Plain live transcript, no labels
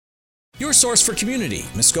Your source for community,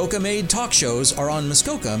 Muskoka-made talk shows are on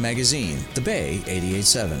Muskoka Magazine, The Bay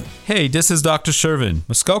 88.7. Hey, this is Dr. Shervin.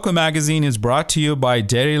 Muskoka Magazine is brought to you by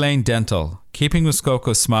Dairy Lane Dental, keeping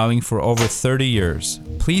Muskoka smiling for over 30 years.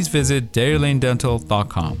 Please visit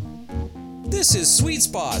dairylanedental.com. This is Sweet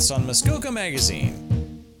Spots on Muskoka Magazine.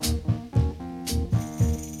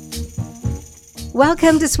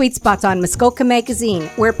 Welcome to Sweet Spots on Muskoka Magazine,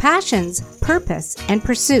 where passions, purpose, and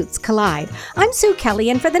pursuits collide. I'm Sue Kelly,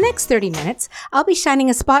 and for the next 30 minutes, I'll be shining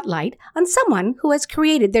a spotlight on someone who has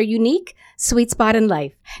created their unique sweet spot in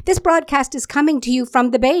life. This broadcast is coming to you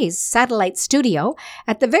from the Bay's satellite studio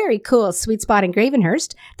at the very cool Sweet Spot in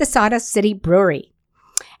Gravenhurst, the Sawdust City Brewery.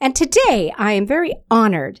 And today, I am very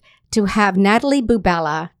honored to have Natalie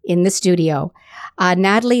Bubala in the studio.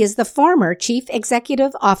 Natalie is the former Chief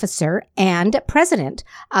Executive Officer and President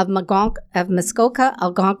of Muskoka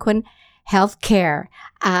Algonquin Healthcare.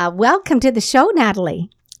 Welcome to the show,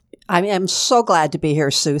 Natalie. I am so glad to be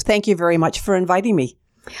here, Sue. Thank you very much for inviting me.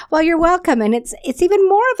 Well, you're welcome. And it's even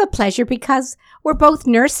more of a pleasure because we're both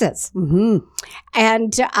nurses. Mm-hmm.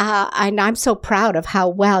 And I'm so proud of how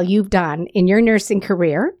well you've done in your nursing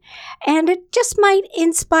career. And it just might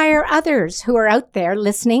inspire others who are out there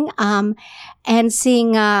listening and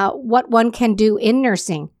seeing what one can do in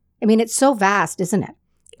nursing. I mean, it's so vast, isn't it?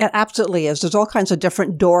 It absolutely is. There's all kinds of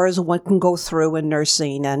different doors one can go through in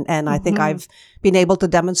nursing. And I think I've been able to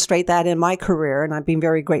demonstrate that in my career, and I've been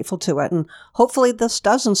very grateful to it. And hopefully this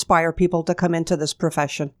does inspire people to come into this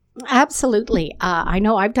profession. Absolutely. I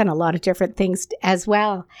know I've done a lot of different things as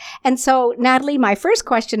well. And so, Natalie, my first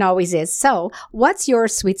question always is, so what's your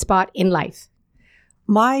sweet spot in life?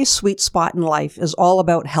 My sweet spot in life is all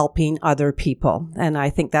about helping other people. And I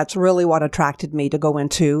think that's really what attracted me to go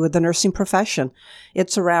into the nursing profession.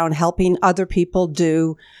 It's around helping other people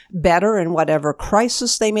do better in whatever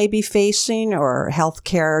crisis they may be facing or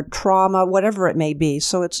healthcare trauma, whatever it may be.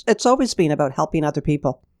 So it's always been about helping other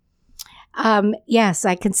people. Yes,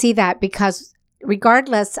 I can see that because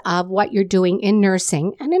regardless of what you're doing in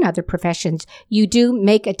nursing and in other professions, you do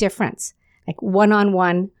make a difference, like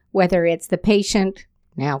one-on-one, whether it's the patient,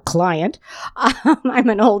 now client. I'm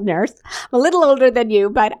an old nurse, I'm a little older than you,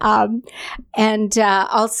 but also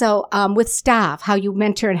with staff, how you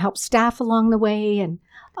mentor and help staff along the way and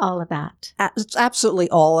all of that. It's absolutely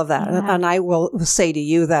all of that. Yeah. And I will say to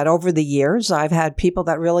you that over the years, I've had people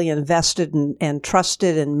that really invested and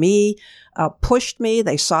trusted in me, pushed me.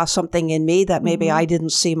 They saw something in me that maybe I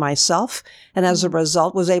didn't see myself. And as a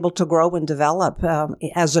result, was able to grow and develop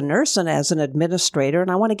as a nurse and as an administrator. And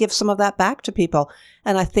I want to give some of that back to people.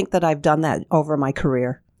 And I think that I've done that over my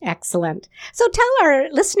career. Excellent. So tell our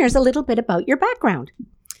listeners a little bit about your background.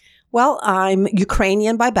 Well, I'm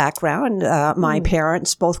Ukrainian by background. My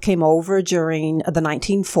parents both came over during the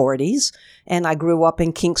 1940s, and I grew up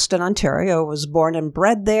in Kingston, Ontario. I was born and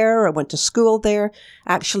bred there. I went to school there.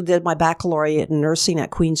 Actually did my baccalaureate in nursing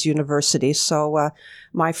at Queen's University. So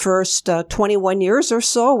my first 21 years or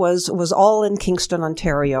so was all in Kingston,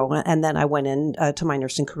 Ontario, and then I went into my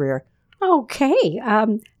nursing career. Okay,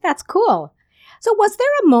 that's cool. So was there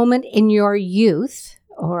a moment in your youth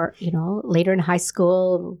or, later in high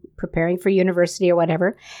school, preparing for university or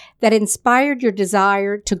whatever, that inspired your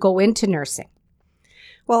desire to go into nursing?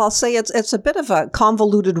 Well, I'll say it's a bit of a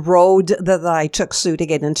convoluted road that I took, Sue, to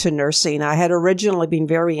get into nursing. I had originally been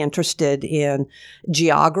very interested in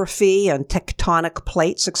geography and tectonic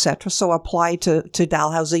plates, etc. So I applied to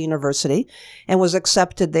Dalhousie University and was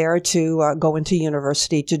accepted there to go into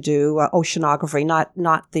university to do oceanography, not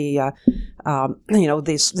the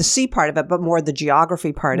the sea part of it, but more the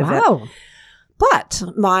geography part of it. Wow. But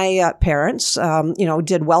my parents,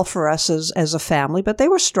 did well for us as a family, but they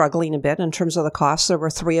were struggling a bit in terms of the costs. There were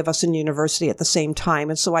 3 of us in university at the same time.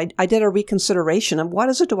 And so I did a reconsideration of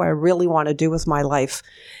what do I really want to do with my life?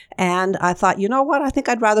 And I thought, you know what? I think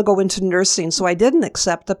I'd rather go into nursing. So I didn't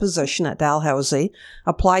accept the position at Dalhousie,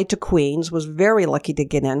 applied to Queen's, was very lucky to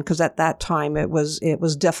get in because at that time it was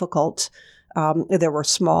difficult. There were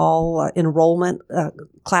small enrollment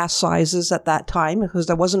class sizes at that time because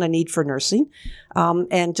there wasn't a need for nursing,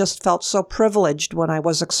 and just felt so privileged when I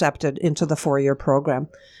was accepted into the 4-year program.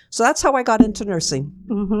 So that's how I got into nursing.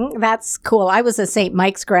 Mm-hmm. That's cool. I was a St.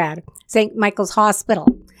 Mike's grad, St. Michael's Hospital.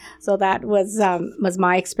 So that was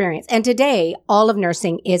my experience. And today, all of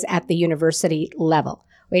nursing is at the university level.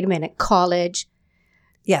 Wait a minute, college.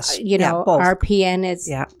 Yes. Both. RPN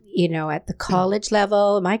is, at the college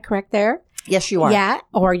level. Am I correct there? Yes, you are. Yeah,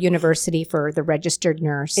 or university for the registered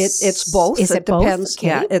nurse. It's both. Is it depends. Both? Okay.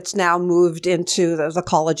 Yeah, it's now moved into the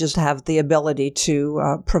colleges to have the ability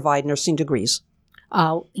to provide nursing degrees.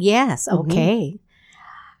 Oh, yes. Okay.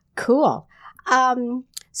 Cool.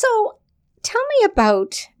 So tell me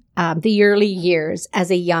about the early years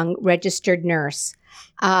as a young registered nurse.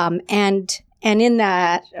 And in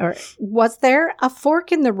that, or was there a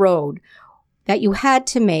fork in the road that you had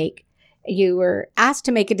to make? You were asked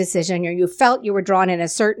to make a decision, or you felt you were drawn in a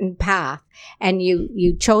certain path, and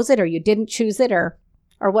you chose it, or you didn't choose it, or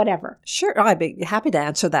whatever. Sure, I'd be happy to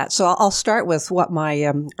answer that. So I'll start with what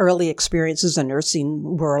my early experiences in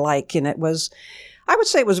nursing were like, and I would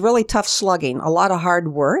say it was really tough slugging, a lot of hard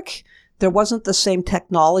work. There wasn't the same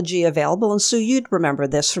technology available. And Sue, you'd remember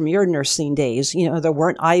this from your nursing days. You know, there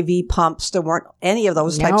weren't IV pumps. There weren't any of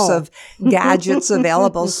those types of gadgets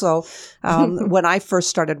available. So when I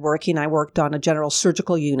first started working, I worked on a general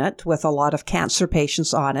surgical unit with a lot of cancer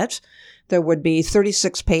patients on it. There would be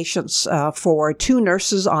 36 patients for 2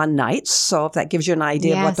 nurses on nights. So if that gives you an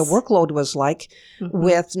idea of what the workload was like,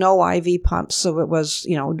 with no IV pumps. So it was,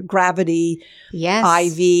 gravity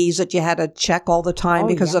IVs that you had to check all the time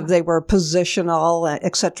because they were positional,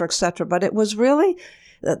 et cetera, et cetera. But it was really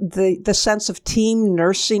the sense of team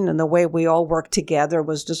nursing and the way we all worked together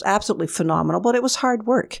was just absolutely phenomenal. But it was hard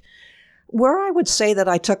work. Where I would say that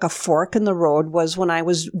I took a fork in the road was when I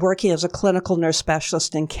was working as a clinical nurse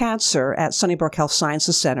specialist in cancer at Sunnybrook Health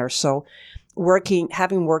Sciences Center. So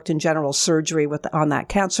having worked in general surgery on that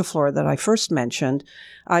cancer floor that I first mentioned,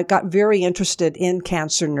 I got very interested in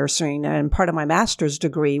cancer nursing, and part of my master's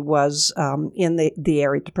degree was in the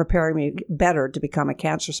area to prepare me better to become a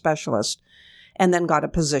cancer specialist, and then got a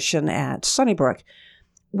position at Sunnybrook.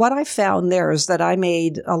 What I found there is that I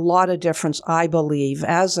made a lot of difference, I believe,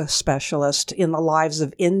 as a specialist in the lives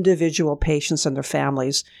of individual patients and their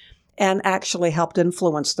families, and actually helped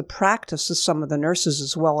influence the practice of some of the nurses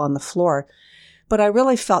as well on the floor. But I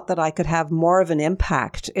really felt that I could have more of an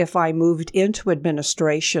impact if I moved into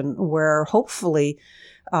administration, where hopefully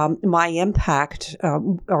my impact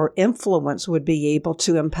or influence would be able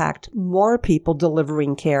to impact more people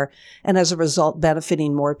delivering care, and as a result,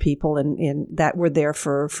 benefiting more people in that were there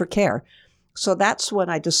for care. So that's when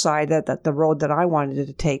I decided that the road that I wanted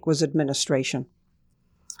to take was administration.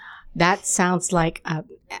 That sounds like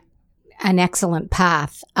an excellent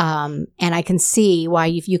path, and I can see why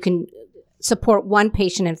if you can support one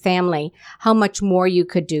patient and family, how much more you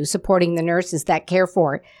could do supporting the nurses that care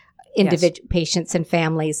for individual patients and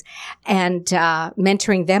families, and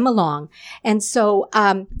mentoring them along. And so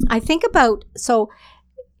I think about,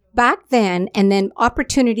 back then and then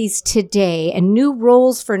opportunities today and new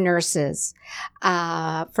roles for nurses.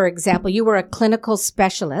 For example, you were a clinical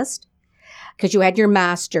specialist because you had your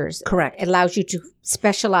master's. Correct. It allows you to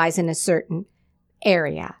specialize in a certain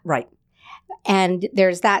area. Right. And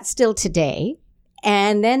there's that still today.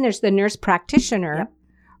 And then there's the nurse practitioner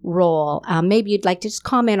role. Maybe you'd like to just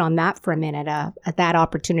comment on that for a minute, at that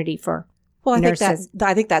opportunity for nurses.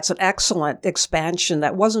 I think that's an excellent expansion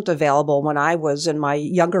that wasn't available when I was in my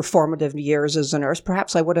younger formative years as a nurse.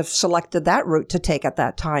 Perhaps I would have selected that route to take at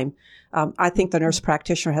that time. I think the nurse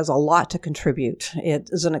practitioner has a lot to contribute. It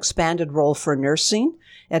is an expanded role for nursing.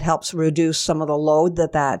 It helps reduce some of the load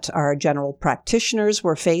that our general practitioners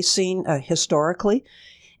were facing historically.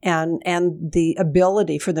 And the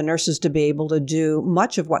ability for the nurses to be able to do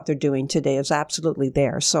much of what they're doing today is absolutely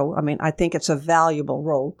there. So, I think it's a valuable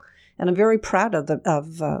role. And I'm very proud of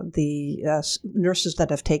the nurses that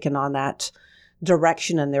have taken on that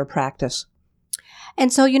direction in their practice.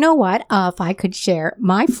 And so, you know what? If I could share,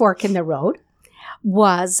 my fork in the road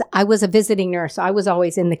was I was a visiting nurse. I was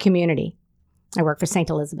always in the community. I worked for St.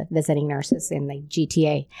 Elizabeth Visiting Nurses in the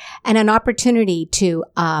GTA. And an opportunity to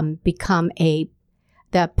become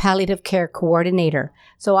the palliative care coordinator.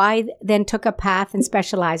 So I then took a path and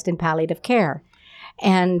specialized in palliative care.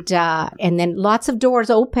 And then lots of doors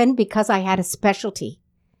opened because I had a specialty.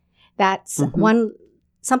 That's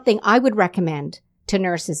something I would recommend to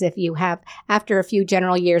nurses. If you have, after a few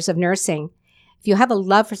general years of nursing, if you have a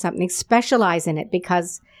love for something, specialize in it,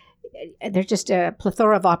 because there's just a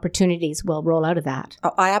plethora of opportunities will roll out of that.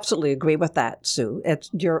 I absolutely agree with that, Sue.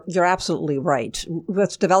 You're absolutely right.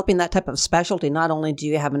 With developing that type of specialty, not only do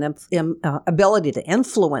you have an ability to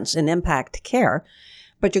influence and impact care,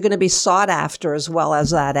 but you're going to be sought after as well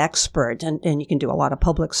as that expert. And you can do a lot of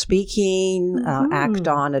public speaking, act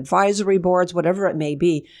on advisory boards, whatever it may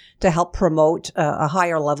be, to help promote a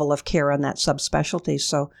higher level of care in that subspecialty.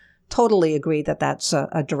 So totally agree that that's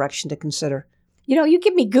a direction to consider. You know, you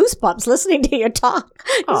give me goosebumps listening to your talk.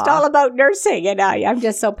 It's all about nursing, and I'm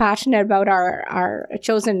just so passionate about our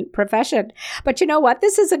chosen profession. But you know what?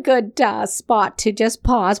 This is a good spot to just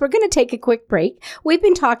pause. We're going to take a quick break. We've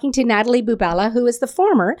been talking to Natalie Bubala, who is the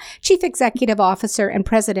former Chief Executive Officer and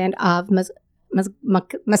President of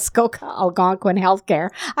Muskoka Algonquin Healthcare.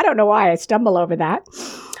 I don't know why I stumble over that.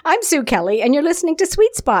 I'm Sue Kelly, and you're listening to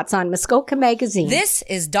Sweet Spots on Muskoka Magazine. This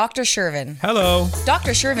is Dr. Shervin. Hello.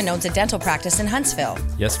 Dr. Shervin owns a dental practice in Huntsville.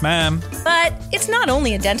 Yes, ma'am. But it's not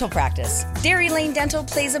only a dental practice. Dairy Lane Dental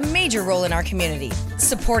plays a major role in our community,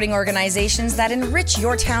 supporting organizations that enrich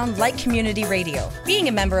your town like community radio, being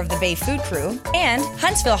a member of the Bay Food Crew, and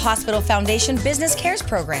Huntsville Hospital Foundation Business Cares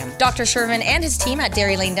Program. Dr. Shervin and his team at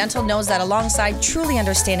Dairy Lane Dental knows that alongside truly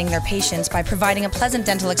understanding their patients by providing a pleasant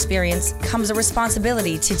dental experience comes a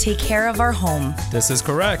responsibility to take care of our home. This is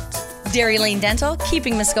correct. Dairy Lane Dental,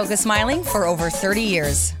 keeping Muskoka smiling for over 30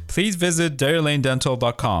 years. Please visit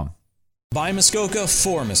dairylanedental.com. By Muskoka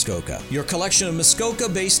for Muskoka, your collection of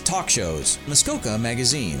Muskoka-based talk shows. Muskoka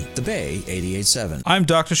Magazine, The Bay 88.7. I'm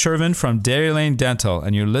Dr. Shervin from Dairy Lane Dental,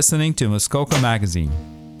 and you're listening to Muskoka Magazine.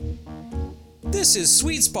 This is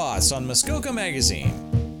Sweet Spots on Muskoka Magazine.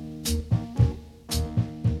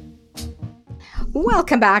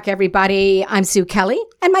 Welcome back, everybody. I'm Sue Kelly,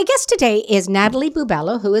 and my guest today is Natalie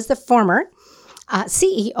Bubello, who is the former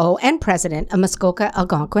CEO and president of Muskoka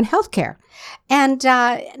Algonquin Healthcare. And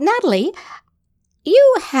Natalie,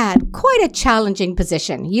 you had quite a challenging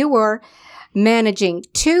position. You were managing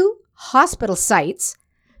 2 hospital sites,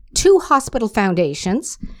 2 hospital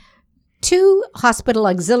foundations, 2 hospital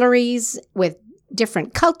auxiliaries with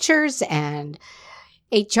different cultures and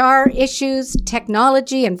HR issues,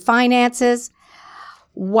 technology and finances.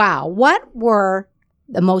 Wow. What were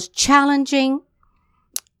the most challenging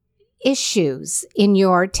issues in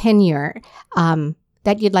your tenure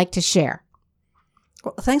that you'd like to share?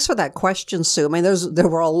 Well, thanks for that question, Sue. I mean, there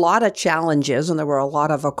were a lot of challenges, and there were a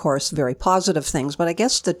lot of course, very positive things. But I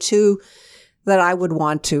guess the 2 that I would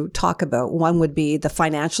want to talk about, one would be the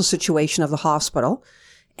financial situation of the hospital,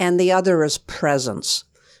 and the other is presence.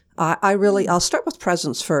 I'll start with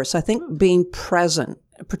presence first. I think being present,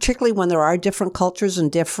 particularly when there are different cultures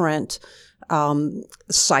and different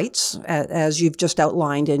sites, as you've just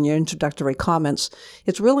outlined in your introductory comments,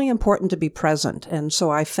 it's really important to be present. And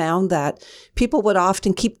so I found that people would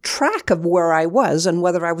often keep track of where I was and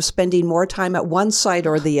whether I was spending more time at one site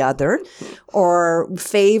or the other, or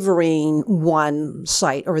favoring one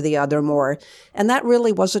site or the other more. And that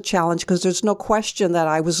really was a challenge, because there's no question that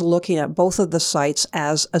I was looking at both of the sites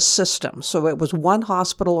as a system. So it was one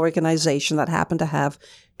hospital organization that happened to have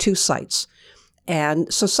 2 sites.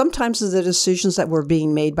 And so sometimes the decisions that were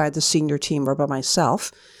being made by the senior team or by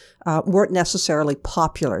myself weren't necessarily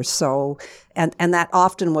popular. So, and that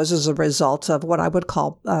often was as a result of what I would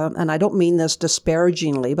call, and I don't mean this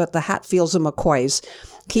disparagingly, but the Hatfields and McCoys,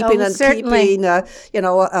 keeping a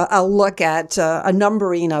look at a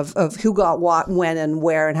numbering of who got what, when, and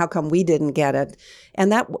where, and how come we didn't get it.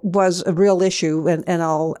 And that was a real issue. And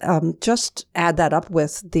I'll just add that up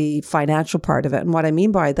with the financial part of it. And what I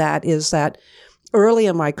mean by that is that early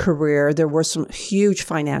in my career, there were some huge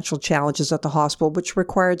financial challenges at the hospital, which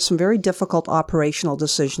required some very difficult operational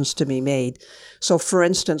decisions to be made. So, for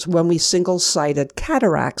instance, when we single-sited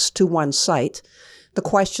cataracts to one site, the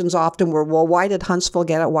questions often were, well, why did Huntsville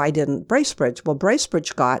get it? Why didn't Bracebridge? Well,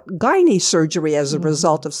 Bracebridge got gynae surgery as a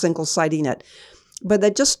result of single-siting it. But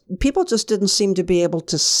people just didn't seem to be able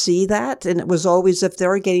to see that. And it was always, if they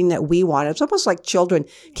were getting that we wanted, it's almost like children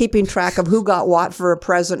keeping track of who got what for a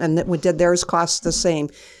present, and did theirs cost the same.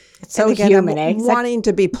 It's so again, human, I'm wanting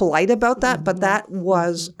to be polite about that, but that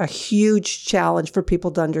was a huge challenge for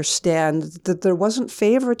people to understand, that there wasn't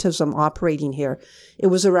favoritism operating here. It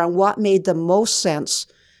was around what made the most sense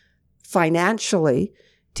financially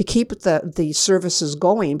to keep the services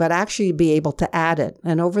going, but actually be able to add it.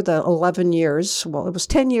 And over the 11 years, well, it was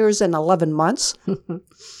 10 years and 11 months,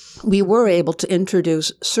 we were able to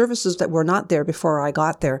introduce services that were not there before I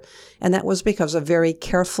got there. And that was because of very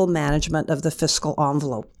careful management of the fiscal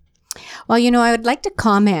envelope. Well, I would like to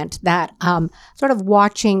comment that sort of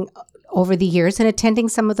watching over the years and attending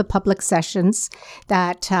some of the public sessions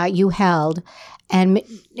that you held, and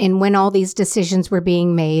when all these decisions were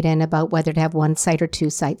being made and about whether to have one site or 2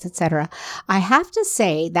 sites, et cetera, I have to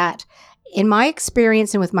say that in my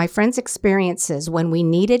experience and with my friends' experiences, when we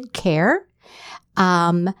needed care,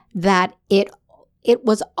 that it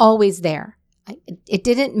was always there. It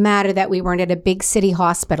didn't matter that we weren't at a big city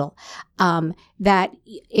hospital, that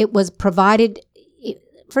it was provided.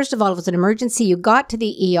 First of all, it was an emergency. You got to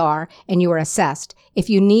the ER and you were assessed. If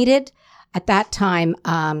you needed, at that time,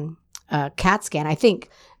 CAT scan, I think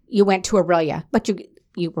you went to Aurelia, but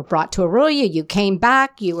you were brought to Aurelia, you came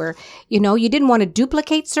back, you were, you didn't want to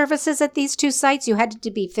duplicate services at these 2 sites. You had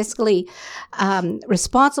to be fiscally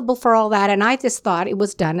responsible for all that. And I just thought it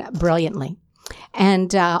was done brilliantly.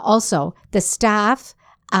 And also the staff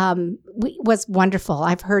was wonderful.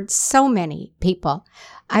 I've heard so many people.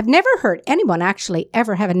 I've never heard anyone actually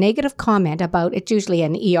ever have a negative comment about it's usually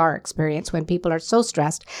an ER experience when people are so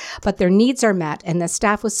stressed, but their needs are met and the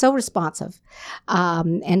staff was so responsive.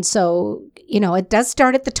 And so, it does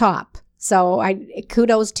start at the top. So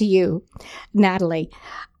kudos to you, Natalie.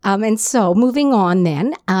 And so moving on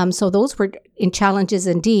then, so those were challenges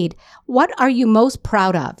indeed. What are you most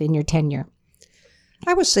proud of in your tenure?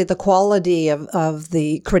 I would say the quality of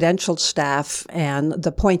the credentialed staff and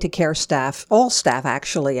the point-of-care staff, all staff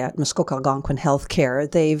actually at Muskoka Algonquin Healthcare.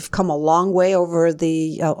 They've come a long way over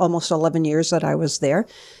the almost 11 years that I was there.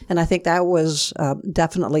 And I think that was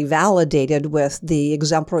definitely validated with the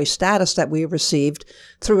exemplary status that we received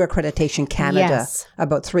through Accreditation Canada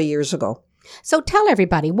about 3 years ago. So tell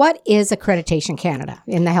everybody, what is Accreditation Canada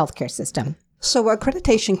in the healthcare system? So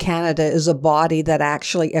Accreditation Canada is a body that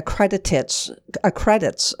actually accredits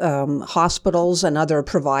hospitals and other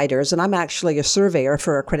providers. And I'm actually a surveyor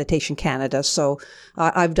for Accreditation Canada. So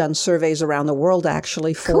I've done surveys around the world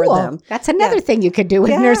actually for them. That's another thing you could do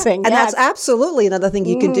with nursing. And that's absolutely another thing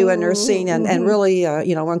you can do in nursing and really,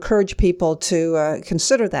 encourage people to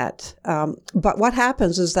consider that. But what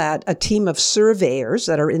happens is that a team of surveyors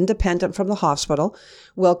that are independent from the hospital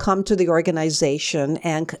will come to the organization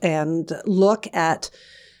and look at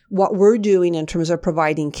what we're doing in terms of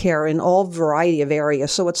providing care in all variety of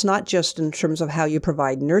areas. So it's not just in terms of how you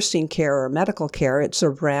provide nursing care or medical care. It's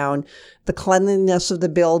around the cleanliness of the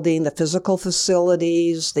building, the physical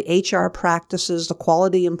facilities, the HR practices, the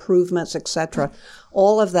quality improvements, etc.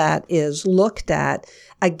 All of that is looked at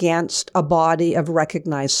against a body of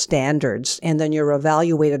recognized standards, and then you're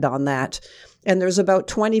evaluated on that. And there's about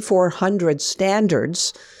 2,400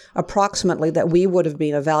 standards approximately that we would have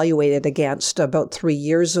been evaluated against about 3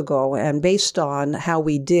 years ago. And based on how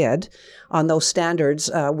we did on those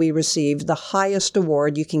standards, we received the highest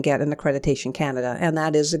award you can get in Accreditation Canada, and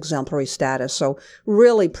that is exemplary status. So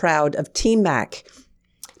really proud of Team MAC.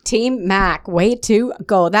 Team MAC, way to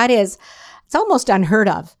go. It's almost unheard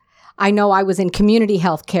of. I know I was in community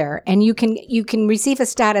health care, and you can receive a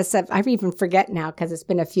status of, I even forget now because it's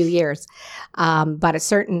been a few years, but at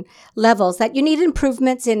certain levels that you need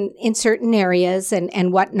improvements in certain areas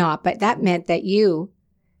and whatnot. But that meant that you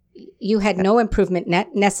had no improvement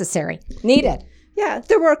needed. Yeah,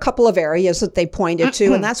 there were a couple of areas that they pointed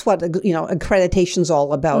to, and that's what, accreditation's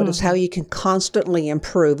all about, is how you can constantly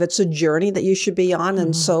improve. It's a journey that you should be on,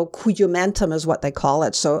 and so cumentum is what they call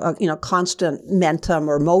it. So, constant mentum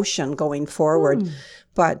or motion going forward.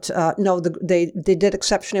 But they did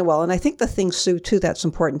exceptionally well. And I think the thing, Sue, too, that's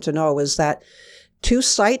important to know is that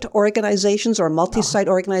two-site organizations or multi-site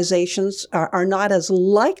organizations are not as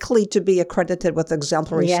likely to be accredited with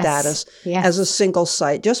exemplary status as a single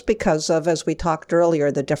site, just because of, as we talked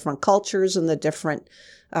earlier, the different cultures and the different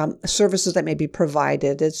services that may be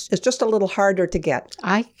provided. It's just a little harder to get.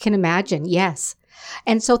 I can imagine, yes.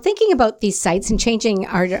 And so thinking about these sites and changing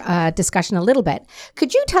our discussion a little bit,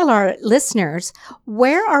 could you tell our listeners,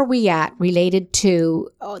 where are we at related to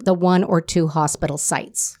the 1 or 2 hospital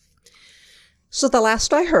sites? So the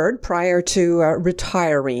last I heard prior to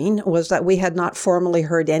retiring was that we had not formally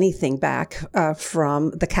heard anything back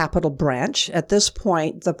from the Capital Branch. At this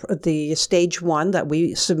point, the stage 1 that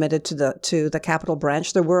we submitted to the Capital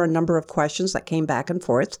Branch, there were a number of questions that came back and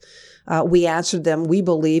forth. We answered them, we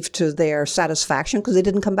believe, to their satisfaction because they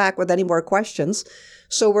didn't come back with any more questions.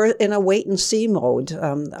 So we're in a wait and see mode.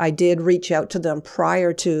 I did reach out to them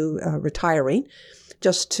prior to retiring,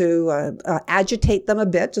 just to agitate them a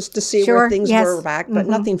bit, just to see where things were back, but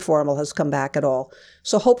nothing formal has come back at all.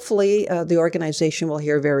 So hopefully the organization will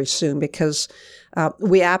hear very soon because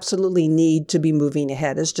we absolutely need to be moving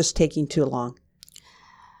ahead. It's just taking too long.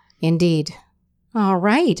 Indeed. All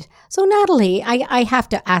right. So Natalie, I have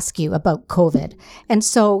to ask you about COVID. And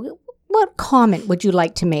so what comment would you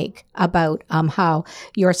like to make about how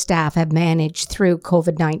your staff have managed through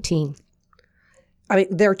COVID-19? I mean,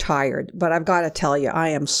 they're tired, but I've got to tell you, I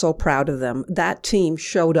am so proud of them. That team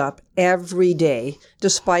showed up every day,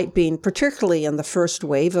 despite being, particularly in the first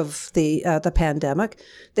wave of the pandemic,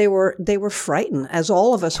 they were frightened, as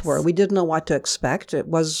all of us were. We didn't know what to expect. It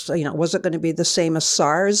was, was it going to be the same as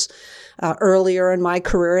SARS earlier in my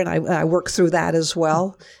career? And I worked through that as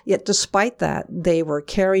well. Yet despite that, they were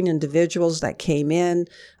caring individuals that came in,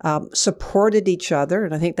 supported each other.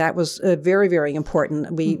 And I think that was very, very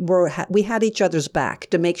important. We had each other's back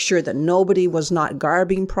to make sure that nobody was not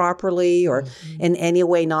garbing properly or in any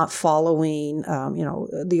way not following,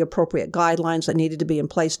 the appropriate guidelines that needed to be in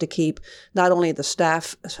place to keep not only the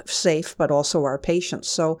staff safe, but also our patients.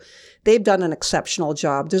 So they've done an exceptional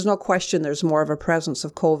job. There's no question there's more of a presence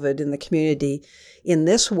of COVID in the community in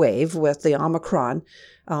this wave with the Omicron,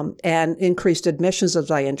 and increased admissions,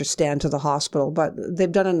 as I understand, to the hospital. But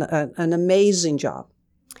they've done an amazing job.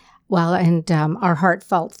 Well, and our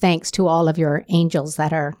heartfelt thanks to all of your angels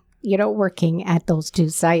that are, working at those 2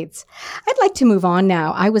 sites. I'd like to move on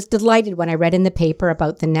now. I was delighted when I read in the paper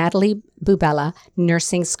about the Natalie Bubella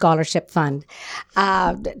Nursing Scholarship Fund.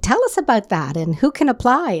 Tell us about that and who can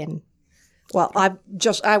apply. Well,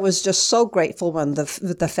 I was just so grateful when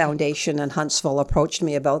the foundation in Huntsville approached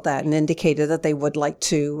me about that and indicated that they would like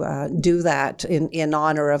to do that in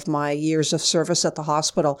honor of my years of service at the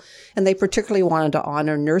hospital. And they particularly wanted to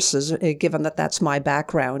honor nurses, given that that's my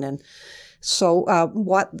background. And so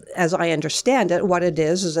as I understand it, what it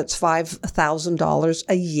is it's $5,000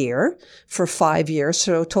 a year for 5 years,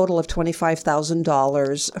 so a total of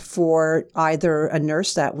 $25,000 for either a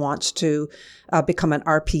nurse that wants to become an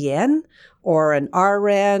RPN or an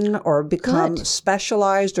RN or become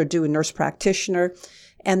specialized or do a nurse practitioner.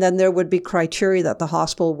 And then there would be criteria that the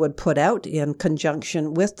hospital would put out in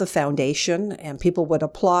conjunction with the foundation, and people would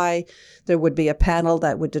apply. There would be a panel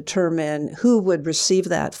that would determine who would receive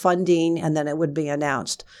that funding, and then it would be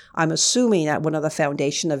announced, I'm assuming at one of the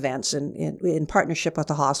foundation events in partnership with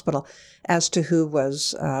the hospital, as to who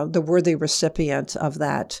was the worthy recipient of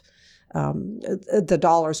that, the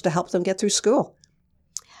dollars to help them get through school.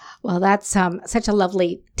 Well, that's such a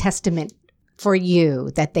lovely testament for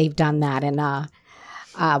you that they've done that. And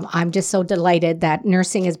I'm just so delighted that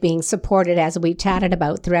nursing is being supported, as we chatted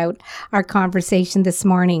about throughout our conversation this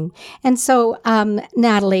morning. And so,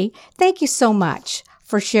 Natalie, thank you so much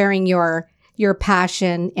for sharing your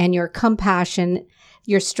passion and your compassion,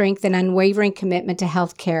 your strength and unwavering commitment to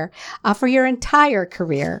healthcare for your entire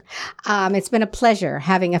career. It's been a pleasure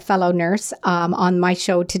having a fellow nurse on my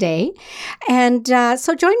show today. And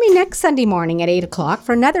so join me next Sunday morning at 8 o'clock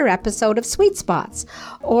for another episode of Sweet Spots.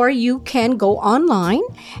 Or you can go online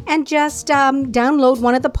and just download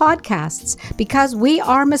one of the podcasts, because we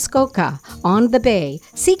are Muskoka on the Bay,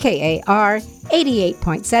 CKAR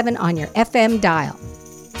 88.7 on your FM dial.